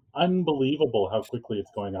unbelievable how quickly it's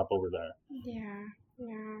going up over there. Yeah.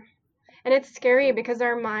 And it's scary because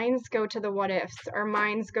our minds go to the what ifs. Our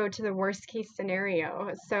minds go to the worst case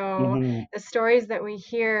scenario. So the stories that we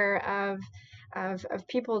hear of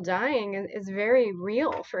people dying is very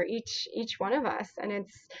real for each one of us, and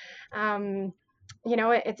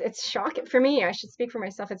it's shocking for me. I should speak for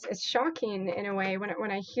myself. It's shocking in a way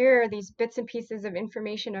when I hear these bits and pieces of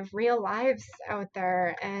information of real lives out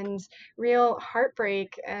there and real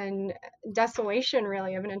heartbreak and desolation,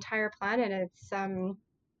 really, of an entire planet.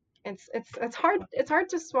 it's hard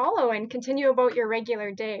to swallow and continue about your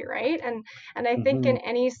regular day, right? And I think in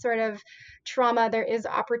any sort of trauma there is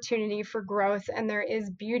opportunity for growth and there is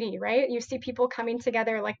beauty, right? You see people coming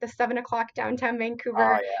together like the 7 o'clock downtown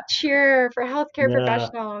Vancouver Oh yeah. cheer for healthcare Yeah.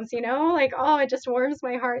 professionals, like, oh, it just warms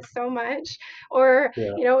my heart so much. Or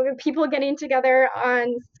Yeah. people getting together on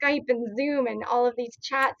Skype and Zoom and all of these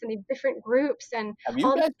chats and these different groups and Have you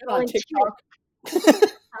all guys these been on volunteers. TikTok?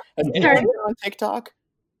 Has Sorry? anyone been on TikTok?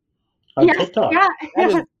 On Yes, TikTok. yeah,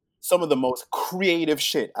 That yeah. is some of the most creative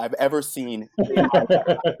shit I've ever seen.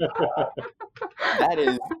 That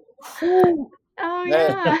is, whew, Oh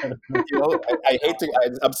that, yeah. I hate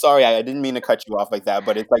to. I'm sorry, I didn't mean to cut you off like that,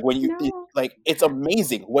 but it's like when No. it's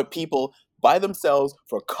amazing what people by themselves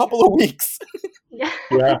for a couple of weeks. Yeah.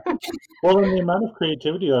 Yeah. Well, and the amount of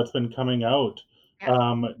creativity that's been coming out,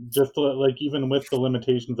 Yeah. just like even with the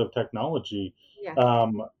limitations of technology, Yeah.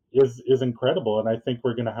 is incredible. And I think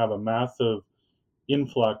we're going to have a massive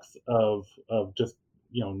influx of just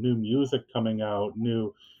new music coming out,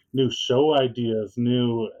 new show ideas,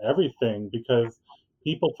 new everything, because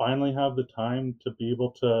people finally have the time to be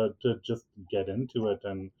able to just get into it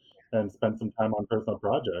and spend some time on personal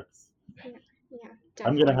projects. Yeah,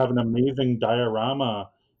 I'm going to definitely. have an amazing diorama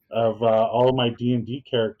of all my D&D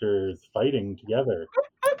characters fighting together.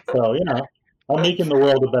 So, I'm making the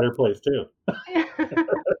world a better place too.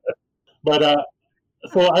 But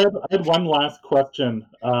so I had one last question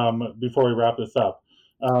before we wrap this up.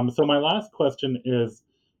 So my last question is,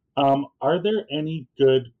 are there any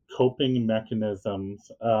good coping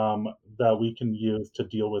mechanisms that we can use to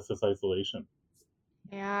deal with this isolation?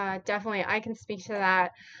 Yeah, definitely. I can speak to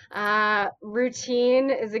that. Routine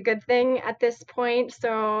is a good thing at this point.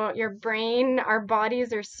 So your brain, our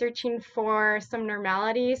bodies are searching for some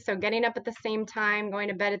normality. So getting up at the same time, going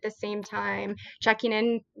to bed at the same time, checking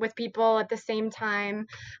in with people at the same time.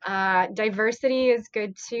 Diversity is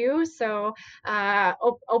good too. So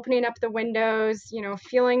opening up the windows,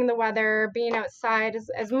 feeling the weather, being outside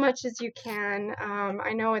as much as you can.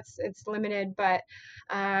 I know it's limited, but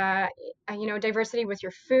diversity with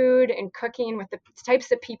your food and cooking, with the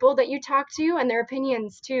types of people that you talk to and their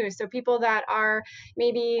opinions too. So people that are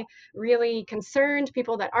maybe really concerned,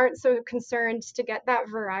 people that aren't so concerned, to get that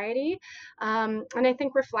variety. And I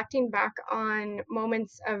think reflecting back on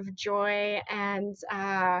moments of joy and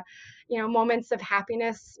moments of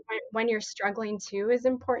happiness when you're struggling too is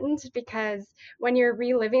important, because when you're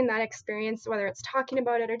reliving that experience, whether it's talking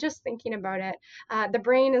about it or just thinking about it, the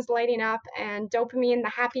brain is lighting up and dopamine, the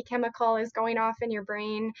happy chemical, is going off in your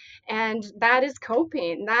brain. And that is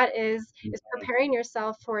coping. That is preparing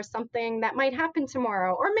yourself for something that might happen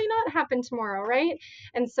tomorrow or may not happen tomorrow, right?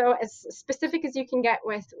 And so as specific as you can get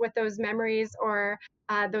with those memories or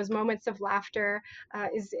those moments of laughter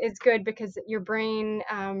is good, because your brain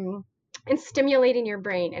and stimulating your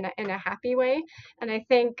brain in a happy way. And I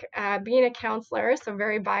think being a counselor, so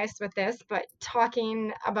very biased with this, but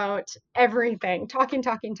talking about everything, talking.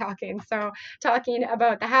 So talking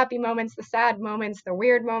about the happy moments, the sad moments, the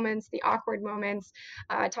weird moments, the awkward moments,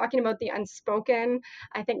 talking about the unspoken.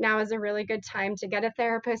 I think now is a really good time to get a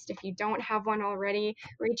therapist. If you don't have one already,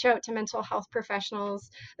 reach out to mental health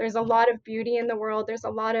professionals. There's a lot of beauty in the world. There's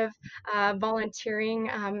a lot of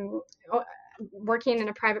volunteering. Working in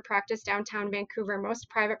a private practice downtown Vancouver, most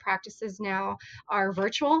private practices now are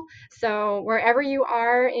virtual. So wherever you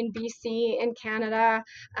are in BC, in Canada,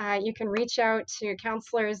 you can reach out to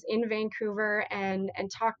counselors in Vancouver and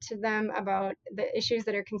talk to them about the issues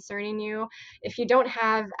that are concerning you. If you don't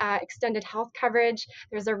have extended health coverage,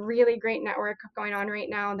 there's a really great network going on right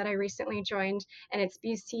now that I recently joined, and it's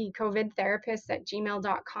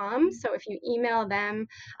bccovidtherapists@gmail.com. So if you email them,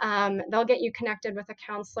 they'll get you connected with a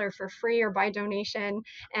counselor for free or by donation.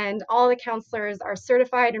 And all the counselors are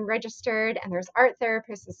certified and registered, and there's art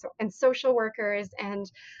therapists and social workers.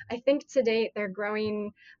 And I think to date they're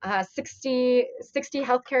growing 60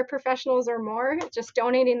 healthcare professionals or more just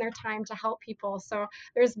donating their time to help people. So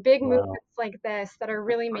there's big movements like this that are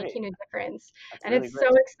really making a difference. And really it's great.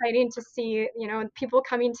 so exciting to see, people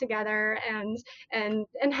coming together and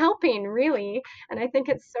helping, really. And I think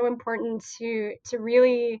it's so important to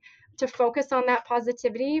really to focus on that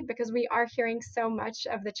positivity, because we are hearing so much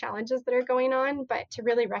of the challenges that are going on, but to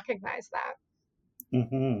really recognize that.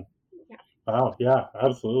 Mm-hmm. Yeah. Wow. Yeah,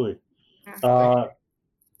 absolutely. Yeah.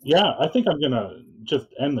 Yeah, I think I'm going to just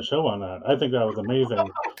end the show on that. I think that was amazing.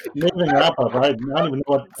 Amazing wrap up. I don't even know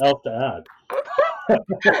what else to add. Of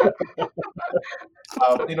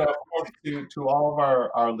course, to all of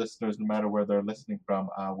our listeners, no matter where they're listening from,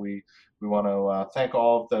 we want to thank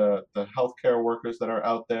all of the healthcare workers that are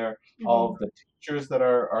out there, all of the teachers that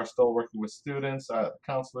are still working with students,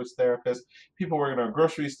 counselors, therapists, people working in our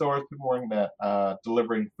grocery stores, people working at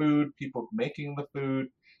delivering food, people making the food,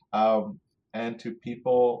 and to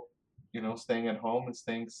people, staying at home and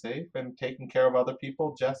staying safe and taking care of other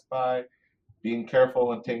people just by being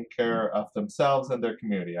careful and taking care of themselves and their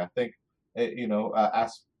community. I think,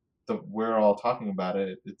 as we're all talking about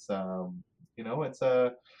it, it's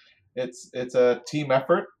it's a team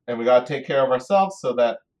effort, and we got to take care of ourselves so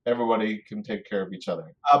that everybody can take care of each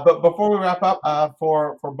other. But before we wrap up,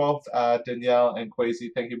 for both Danielle and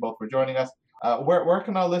Kwasi, thank you both for joining us. Where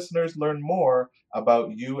can our listeners learn more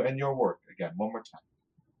about you and your work? Again, one more time.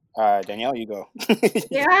 Danielle, you go.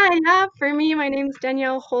 Yeah. For me, my name's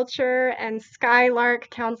Danielle Holtjer and Skylark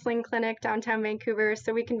Counseling Clinic, downtown Vancouver.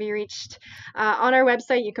 So we can be reached on our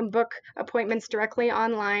website. You can book appointments directly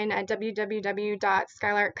online at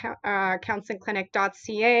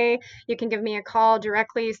www.skylarkcounselingclinic.ca. You can give me a call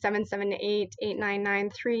directly,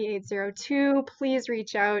 778-899-3802. Please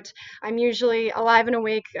reach out. I'm usually alive and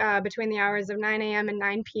awake between the hours of 9 a.m. and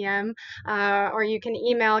 9 p.m. Or you can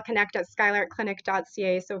email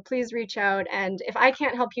connect@skylarkclinic.ca. So please reach out, and if I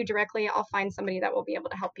can't help you directly, I'll find somebody that will be able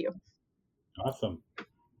to help you. Awesome.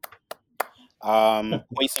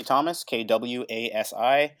 Kwasi Thomas,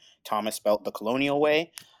 Kwasi, Thomas spelled the colonial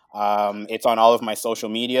way. It's on all of my social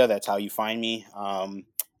media. That's how you find me.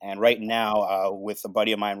 And right now, with a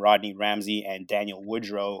buddy of mine, Rodney Ramsey and Daniel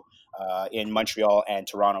Woodrow, in Montreal and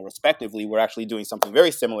Toronto, respectively, we're actually doing something very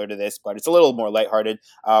similar to this, but it's a little more lighthearted.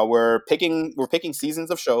 We're picking seasons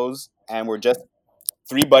of shows, and we're just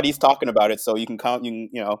three buddies talking about it. So you can you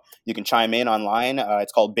can chime in online.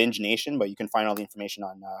 It's called Binge Nation, but you can find all the information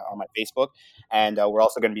on my Facebook. And we're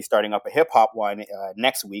also going to be starting up a hip hop one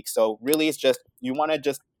next week. So really, it's just you want to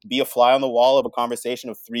just be a fly on the wall of a conversation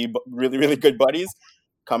of three really really good buddies.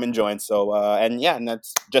 Come and join. So and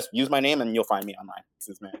that's just use my name and you'll find me online. This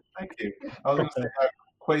is man. Thank you. I was going to say,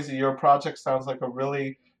 Kwasi, your project sounds like a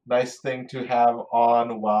really nice thing to have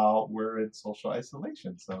on while we're in social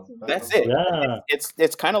isolation. So that's it. Yeah.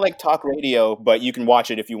 It's kind of like talk radio, but you can watch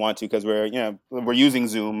it if you want to because we're using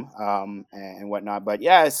Zoom and whatnot. But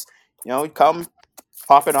yeah, it's come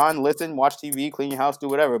pop it on, listen, watch TV, clean your house, do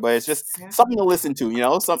whatever. But it's just something to listen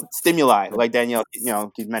to, some stimuli, like Danielle,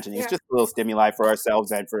 keeps mentioning. It's just a little stimuli for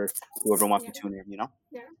ourselves and for whoever wants to tune in.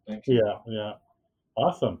 Thank you. Yeah.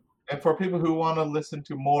 Awesome. And for people who want to listen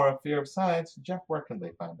to more of Fear of Science, Jeff, where can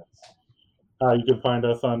they find us? You can find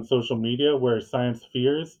us on social media. We're Science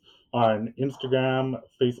Fears on Instagram,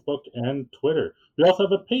 Facebook, and Twitter. We also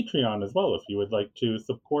have a Patreon as well if you would like to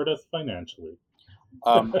support us financially.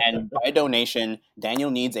 And by donation,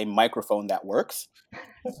 Daniel needs a microphone that works.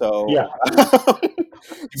 So yeah.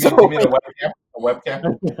 You mean a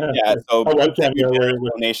webcam? Yeah. So a webcam,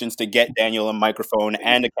 donations to get Daniel a microphone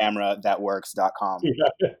and a camera that works.com. Yeah.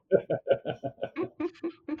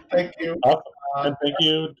 Thank you. Awesome. And thank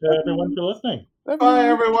you to everyone for listening. Bye,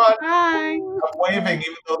 everyone. Bye. I'm waving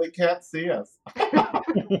even though they can't see us.